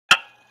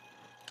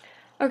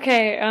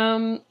Okay,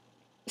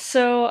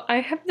 so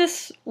I have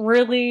this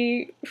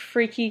really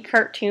freaky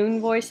cartoon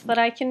voice that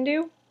I can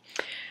do,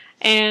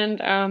 and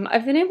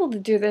I've been able to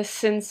do this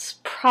since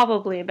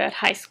probably about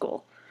high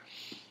school.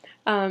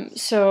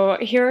 So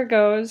here it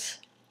goes,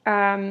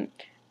 and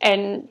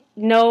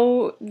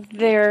no,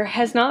 there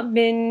has not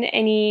been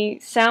any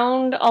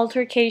sound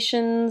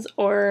altercations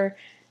or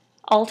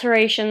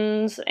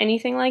alterations,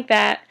 anything like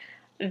that.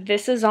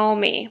 This is all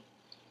me.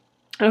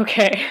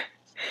 Okay.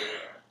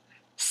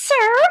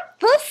 Sir,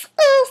 this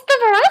is the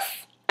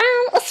voice.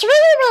 It's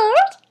really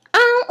weird.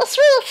 It's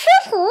really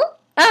freaky.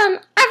 I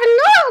have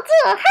no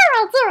idea how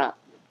I do it.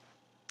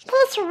 But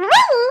it's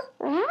really,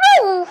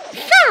 really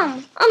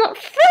fun. And it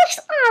freaks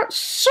out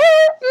so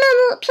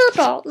many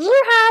people.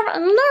 You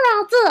have no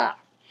idea.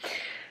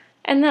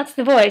 And that's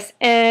the voice,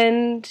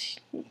 and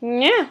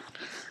yeah.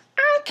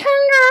 I can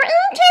go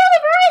into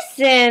the voice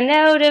And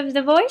out of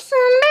the voice,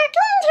 and back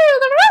into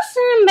the voice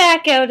and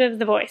back out of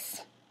the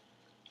voice.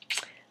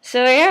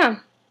 So yeah,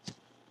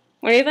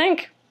 what do you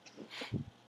think?